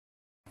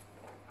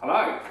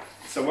Hello,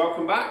 so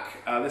welcome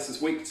back. This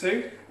is week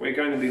 2. We're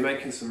going to be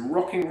making some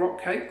rocking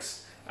rock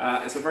cakes.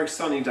 It's a very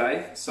sunny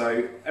day,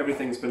 so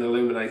everything's been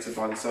illuminated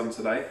by the sun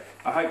today.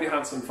 I hope you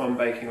had some fun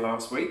baking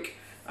last week.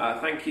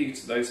 Thank you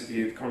to those of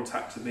you who've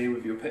contacted me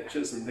with your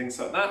pictures and things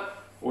like that,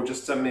 or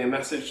just send me a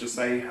message to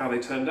say how they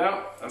turned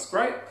out. That's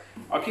great.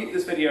 I'll keep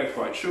this video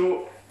quite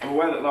short. I'm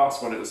aware that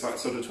last one it was like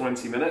sort of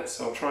 20 minutes,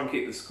 so I'll try and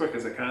keep this as quick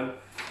as I can.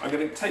 I'm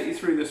going to take you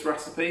through this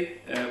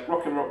recipe,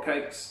 rocking rock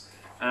cakes,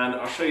 and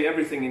I'll show you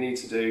everything you need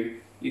to do.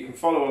 You can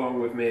follow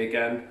along with me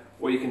again,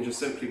 or you can just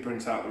simply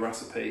print out the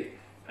recipe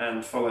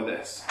and follow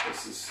this.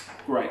 This is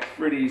great,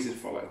 really easy to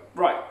follow.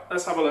 Right,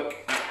 let's have a look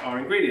at our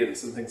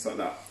ingredients and things like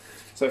that.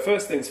 So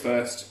first things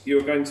first,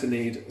 you're going to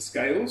need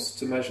scales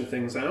to measure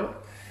things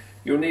out.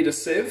 You'll need a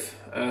sieve,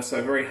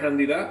 so very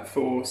handy that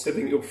for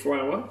sieving your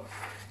flour.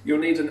 You'll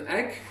need an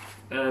egg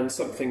and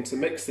something to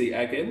mix the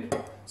egg in.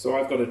 So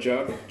I've got a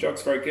jug.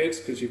 Jug's very good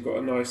because you've got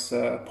a nice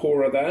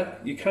pourer there.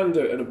 You can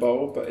do it in a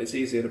bowl, but it's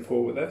easier to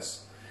pour with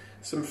this.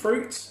 Some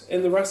fruit.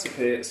 In the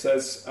recipe it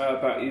says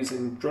about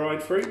using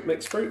dried fruit,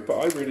 mixed fruit, but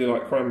I really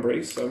like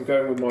cranberries, so I'm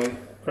going with my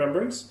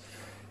cranberries.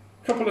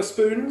 A couple of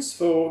spoons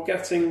for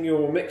getting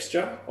your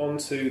mixture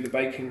onto the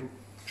baking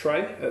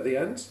tray at the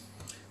end.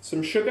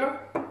 Some sugar,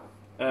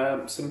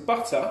 some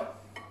butter,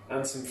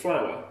 and some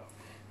flour.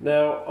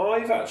 Now,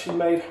 I've actually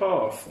made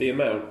half the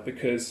amount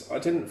because I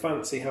didn't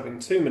fancy having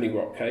too many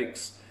rock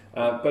cakes,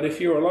 but if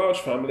you're a large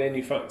family and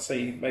you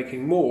fancy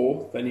making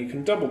more, then you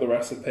can double the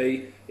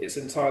recipe. It's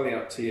entirely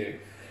up to you.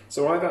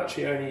 So I've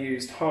actually only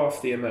used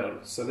half the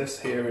amount. So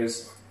this here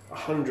is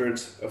 100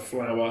 of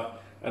flour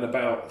and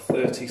about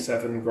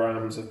 37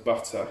 grams of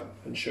butter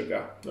and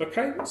sugar.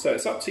 Okay, so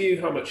it's up to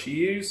you how much you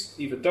use,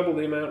 either double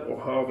the amount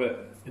or halve it,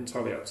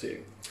 entirely up to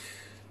you.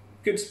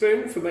 Good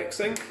spoon for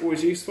mixing,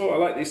 always useful. I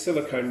like these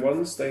silicone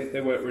ones,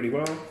 they work really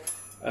well.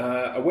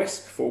 A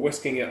whisk for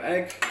whisking your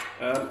egg,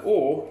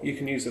 or you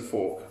can use a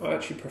fork. I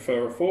actually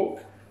prefer a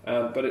fork,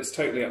 but it's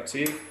totally up to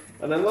you.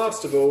 And then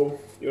last of all,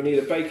 you'll need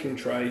a baking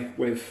tray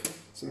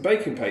with some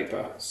baking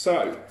paper.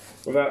 So,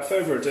 without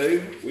further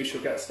ado, we shall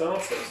get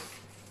started.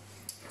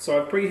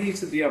 So I've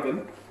preheated the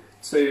oven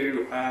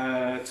to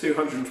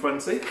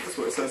 220, that's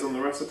what it says on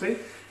the recipe.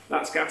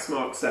 That's gas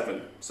mark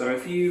 7. So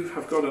if you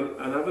have got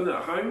an oven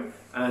at home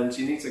and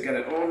you need to get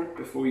it on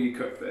before you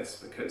cook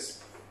this,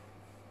 because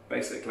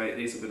basically it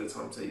needs a bit of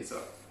time to heat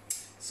up.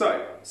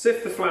 So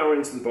sift the flour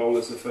into the bowl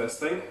is the first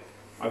thing.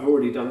 I've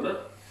already done that.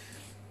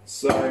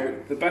 So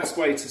the best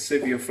way to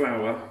sieve your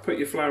flour, put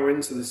your flour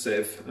into the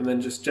sieve and then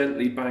just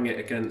gently bang it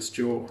against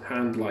your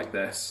hand like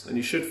this, and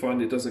you should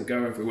find it doesn't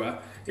go everywhere.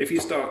 If you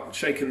start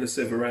shaking the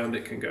sieve around,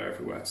 it can go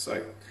everywhere.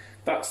 So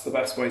that's the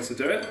best way to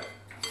do it.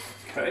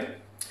 Okay.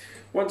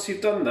 Once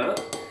you've done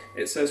that,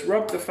 it says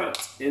rub the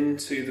fat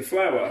into the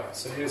flour.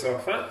 So here's our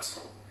fat,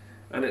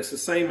 and it's the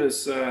same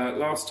as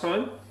last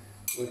time.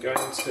 We're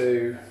going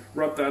to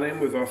rub that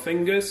in with our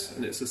fingers,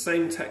 and it's the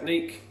same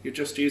technique. You're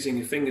just using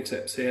your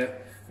fingertips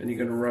here, and you're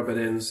going to rub it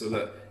in so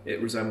that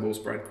it resembles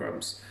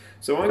breadcrumbs.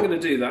 So I'm going to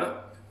do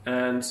that,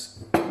 and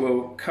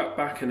we'll cut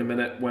back in a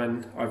minute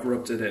when I've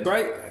rubbed it in.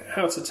 Right,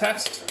 how to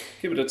test,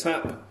 give it a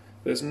tap.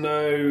 There's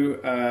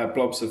no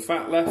blobs of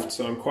fat left,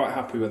 so I'm quite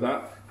happy with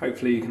that.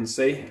 Hopefully you can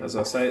see, as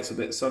I say, it's a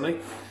bit sunny.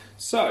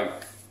 So,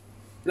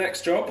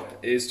 next job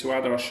is to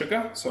add our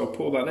sugar. So I'll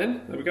pour that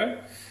in, there we go.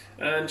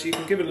 And you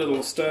can give it a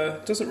little stir.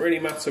 It doesn't really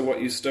matter what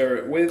you stir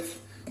it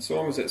with, so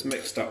long as it's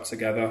mixed up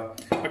together.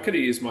 I could have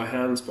used my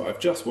hands, but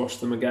I've just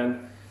washed them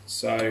again.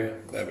 So,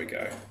 there we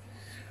go.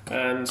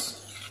 And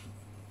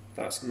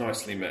that's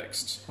nicely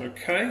mixed,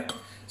 okay?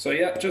 So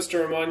yeah, just a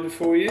reminder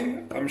for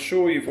you, I'm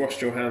sure you've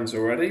washed your hands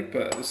already,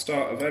 but at the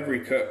start of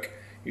every cook,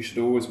 you should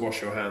always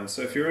wash your hands.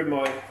 So if you're in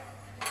my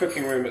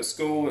cooking room at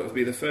school, it would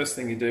be the first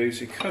thing you do,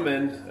 is you come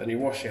in and you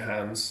wash your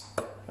hands,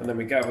 and then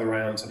we gather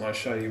around and I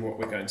show you what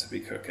we're going to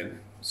be cooking.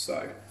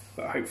 So,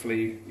 but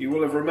hopefully you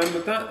will have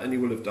remembered that and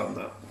you will have done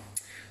that.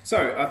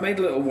 So I've made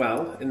a little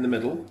well in the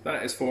middle,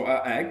 that is for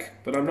our egg,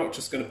 but I'm not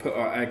just going to put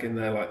our egg in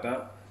there like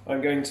that.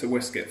 I'm going to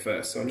whisk it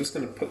first, so I'm just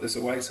going to put this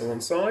away to one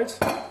side,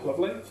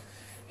 lovely.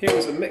 Here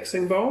is a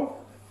mixing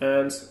bowl,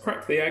 and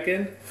crack the egg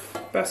in.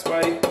 Best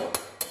way,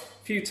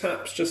 a few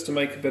taps just to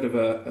make a bit of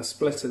a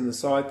split in the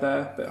side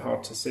there, a bit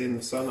hard to see in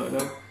the sun, I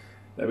know.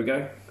 There we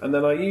go. And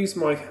then I use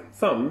my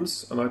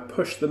thumbs and I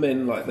push them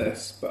in like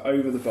this, but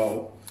over the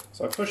bowl.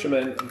 So I push them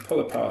in and pull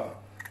apart,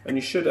 and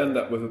you should end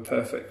up with a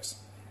perfect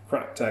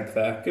cracked egg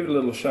there. Give it a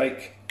little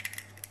shake,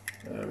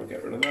 and we'll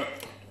get rid of that.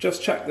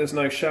 Just check there's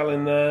no shell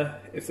in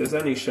there. If there's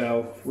any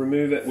shell,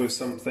 remove it with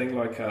something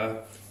like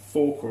a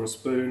fork or a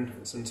spoon.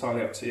 It's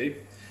entirely up to you.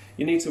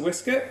 You need to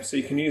whisk it, so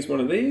you can use one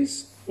of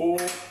these, or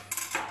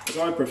as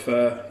I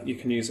prefer, you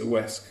can use a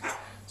whisk.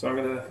 So I'm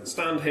going to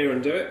stand here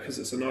and do it because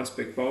it's a nice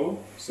big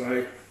bowl.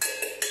 So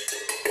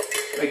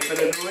make a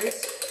bit of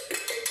noise.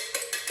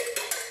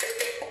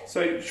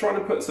 So you're trying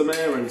to put some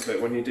air into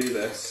it when you do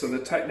this. So the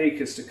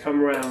technique is to come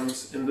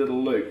round in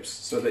little loops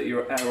so that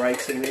you're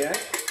aerating the egg,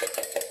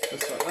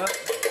 just like that.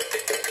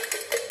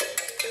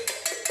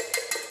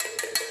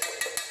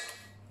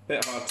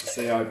 Bit hard to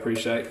see, I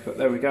appreciate, but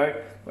there we go.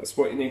 That's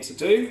what you need to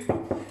do.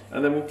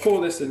 And then we'll pour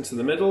this into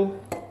the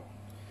middle.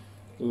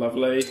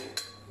 Lovely.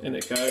 In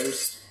it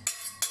goes.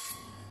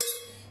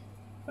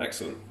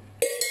 Excellent.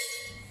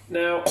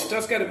 Now, it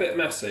does get a bit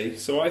messy,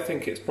 so I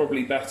think it's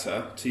probably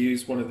better to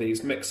use one of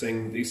these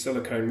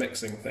silicone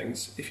mixing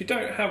things. If you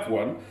don't have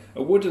one,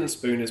 a wooden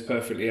spoon is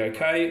perfectly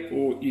okay,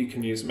 or you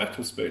can use a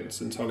metal spoon,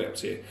 it's entirely up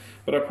to you.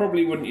 But I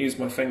probably wouldn't use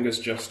my fingers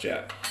just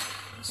yet.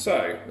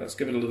 So, let's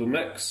give it a little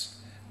mix.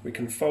 We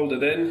can fold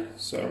it in,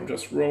 so I'm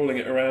just rolling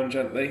it around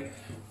gently.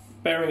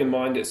 Bearing in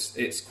mind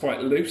it's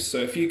quite loose, so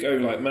if you go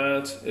like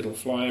mad, it'll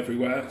fly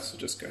everywhere, so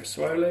just go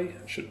slowly.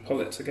 It should pull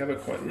it together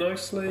quite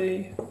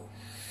nicely.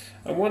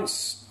 And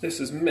once this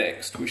is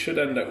mixed, we should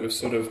end up with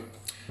sort of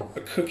a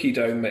cookie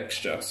dough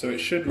mixture. So it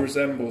should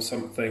resemble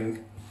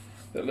something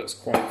that looks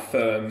quite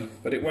firm,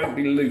 but it won't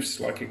be loose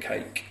like a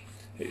cake.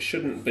 It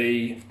shouldn't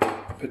be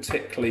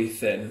particularly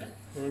thin.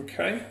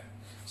 Okay,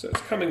 so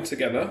it's coming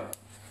together.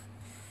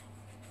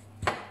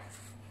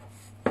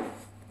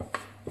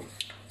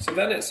 So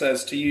then it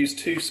says to use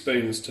 2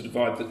 spoons to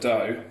divide the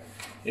dough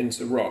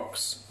into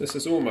rocks. This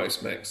is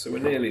almost mixed, so we're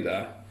nearly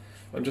there.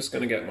 I'm just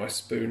going to get my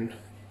spoon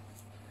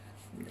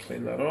and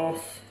clean that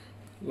off.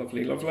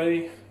 Lovely,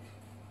 lovely.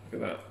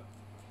 Look at that.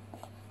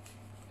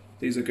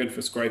 These are good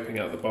for scraping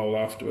out the bowl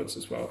afterwards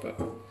as well, but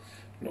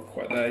not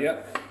quite there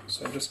yet.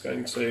 So I'm just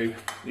going to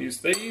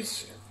use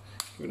these,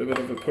 give it a bit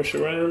of a push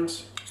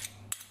around,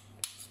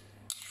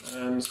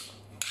 and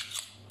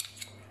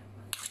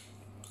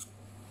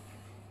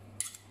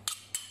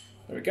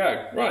there we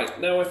go. Right,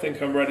 now I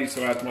think I'm ready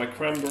to add my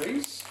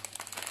cranberries.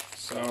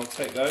 So I'll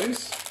take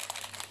those.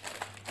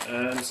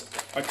 And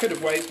I could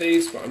have weighed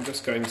these, but I'm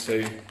just going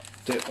to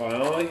do it by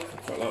eye. I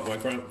quite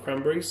like my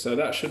cranberries. So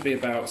that should be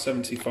about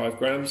 75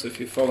 grams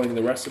if you're following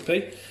the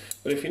recipe.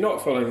 But if you're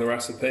not following the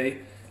recipe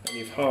and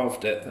you've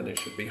halved it, then it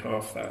should be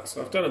half that. So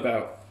I've done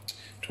about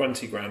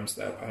 20 grams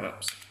there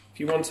perhaps. If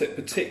you want it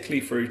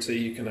particularly fruity,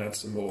 you can add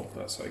some more.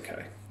 That's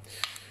okay.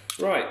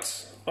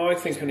 Right, I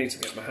think I need to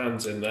get my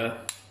hands in there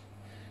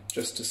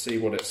just to see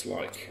what it's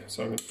like.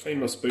 So I'm going to clean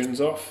my spoons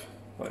off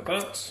like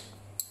that.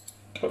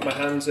 Put my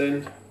hands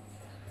in.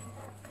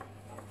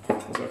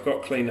 As I've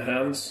got clean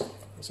hands,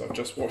 as I've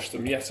just washed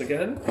them yet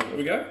again. There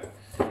we go.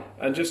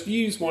 And just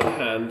use one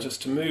hand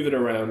just to move it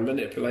around,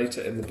 manipulate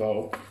it in the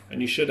bowl, and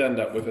you should end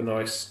up with a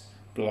nice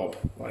blob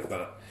like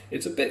that.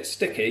 It's a bit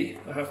sticky,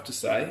 I have to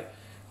say,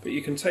 but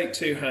you can take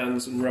 2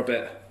 hands and rub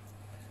it.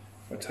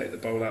 I'll take the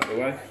bowl out of the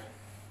way.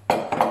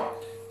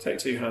 Take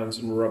 2 hands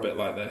and rub it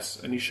like this,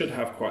 and you should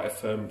have quite a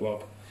firm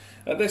blob.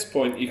 At this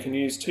point, you can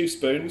use 2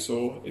 spoons,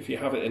 or if you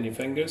have it in your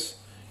fingers,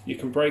 you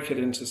can break it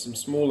into some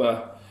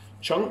smaller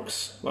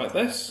chunks like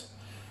this,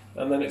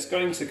 and then it's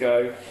going to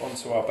go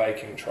onto our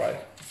baking tray.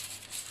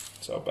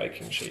 It's our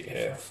baking sheet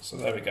here. So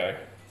there we go.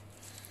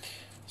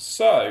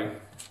 So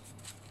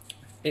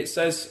it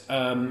says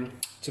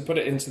to put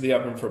it into the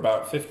oven for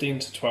about 15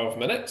 to 12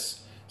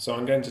 minutes. So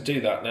I'm going to do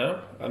that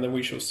now, and then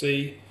we shall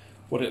see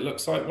what it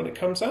looks like when it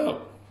comes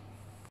out.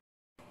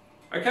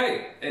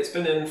 Okay, it's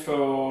been in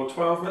for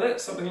 12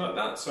 minutes, something like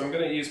that. So I'm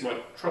going to use my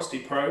trusty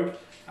probe.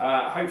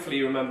 Hopefully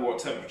you remember what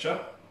temperature.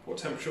 What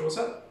temperature was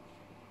it?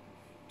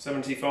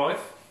 75,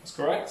 that's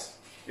correct.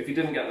 If you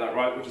didn't get that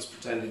right, we'll just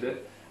pretend you did.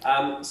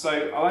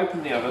 So I'll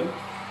open the oven.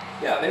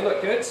 Yeah, they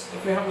look good.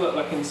 If we have a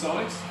look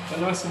inside,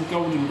 they're nice and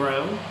golden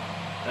brown.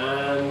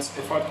 And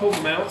if I pull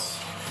them out,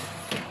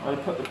 I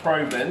put the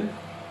probe in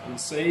and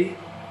see.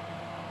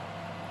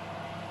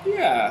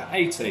 Yeah,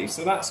 80,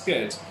 so that's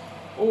good.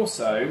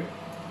 Also,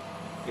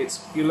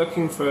 you're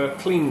looking for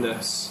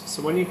cleanness.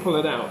 So when you pull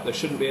it out, there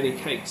shouldn't be any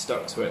cake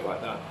stuck to it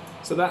like that.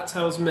 So that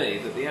tells me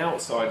that the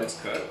outside is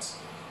cooked.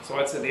 So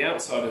I'd say the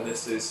outside of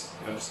this is,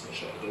 I'm just going to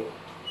shut the door.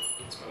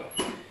 That's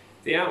better.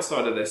 The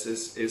outside of this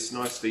is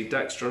nicely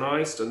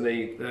dextrinized, and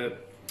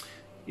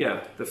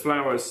the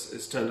flour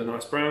has turned a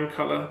nice brown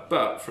colour,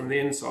 but from the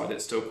inside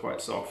it's still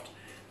quite soft.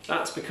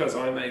 That's because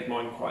I made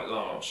mine quite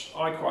large.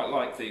 I quite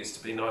like these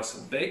to be nice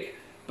and big,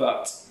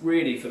 but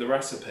really for the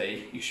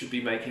recipe you should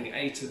be making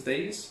 8 of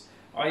these.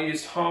 I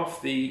used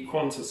half the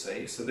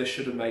quantity, so this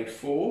should have made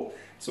 4.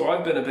 So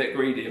I've been a bit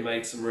greedy and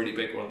made some really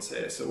big ones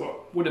here. So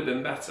what would have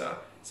been better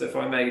is if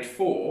I made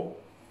 4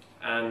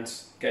 and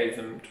gave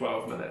them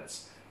 12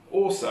 minutes.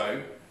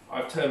 Also,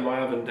 I've turned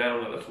my oven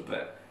down a little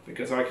bit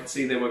because I could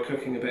see they were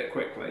cooking a bit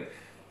quickly.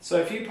 So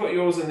if you put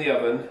yours in the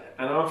oven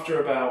and after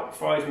about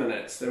 5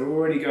 minutes they're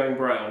already going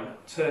brown,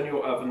 turn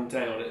your oven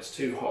down, it's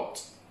too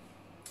hot.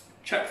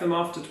 Check them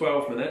after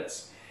 12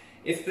 minutes.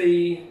 If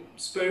the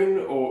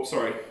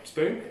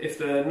if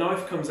the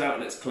knife comes out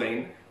and it's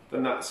clean,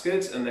 then that's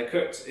good and they're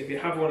cooked. If you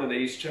have one of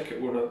these, check it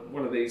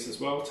one of these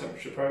as well,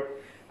 temperature probe.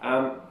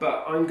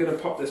 But I'm going to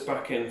pop this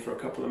back in for a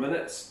couple of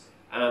minutes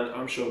and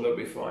I'm sure they'll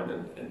be fine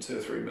in 2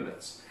 or 3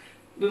 minutes.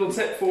 Little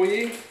tip for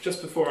you,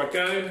 just before I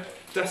go,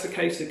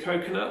 desiccated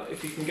coconut.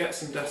 If you can get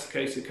some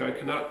desiccated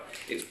coconut,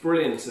 it's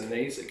brilliant in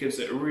these, it gives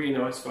it a really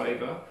nice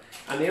flavour.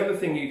 And the other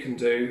thing you can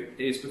do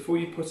is before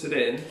you put it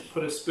in,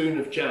 put a spoon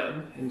of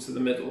jam into the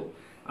middle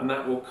and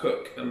that will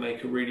cook and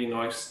make a really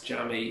nice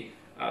jammy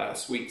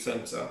sweet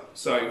centre.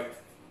 So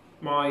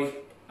my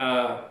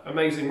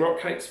amazing rock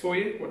cakes for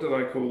you. What did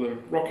I call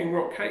them? Rocking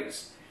rock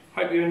cakes.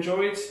 Hope you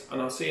enjoyed,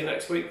 and I'll see you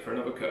next week for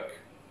another cook.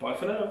 Bye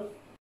for now.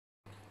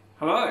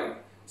 Hello.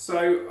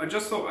 So I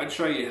just thought I'd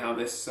show you how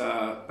this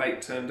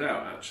bake turned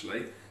out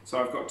actually. So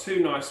I've got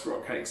two nice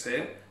rock cakes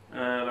here,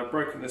 and I've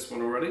broken this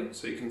one already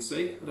so you can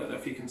see. I don't know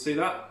if you can see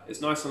that.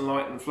 It's nice and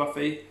light and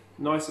fluffy.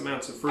 Nice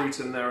amount of fruit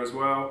in there as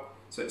well.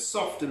 So it's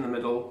soft in the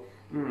middle.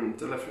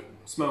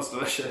 Smells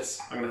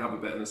delicious. I'm going to have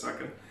a bit in a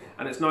second.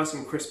 And it's nice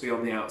and crispy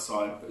on the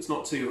outside, but it's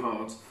not too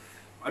hard.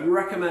 I'd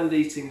recommend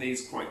eating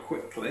these quite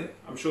quickly.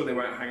 I'm sure they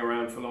won't hang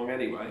around for long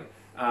anyway,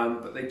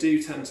 but they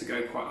do tend to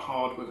go quite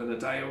hard within a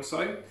day or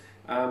so.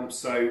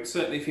 So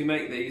certainly if you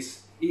make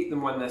these, eat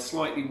them when they're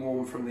slightly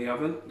warm from the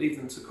oven, leave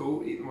them to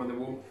cool, eat them when they're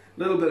warm. A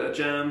little bit of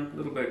jam, a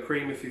little bit of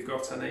cream if you've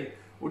got any,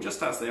 or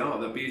just as they are,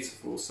 they're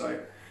beautiful.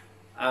 So,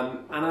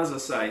 and as I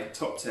say,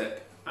 top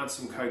tip, add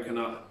some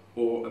coconut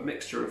or a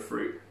mixture of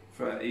fruit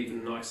for an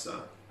even nicer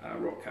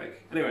rock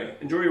cake. Anyway,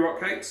 enjoy your rock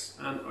cakes,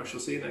 and I shall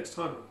see you next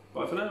time.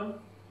 Bye for now.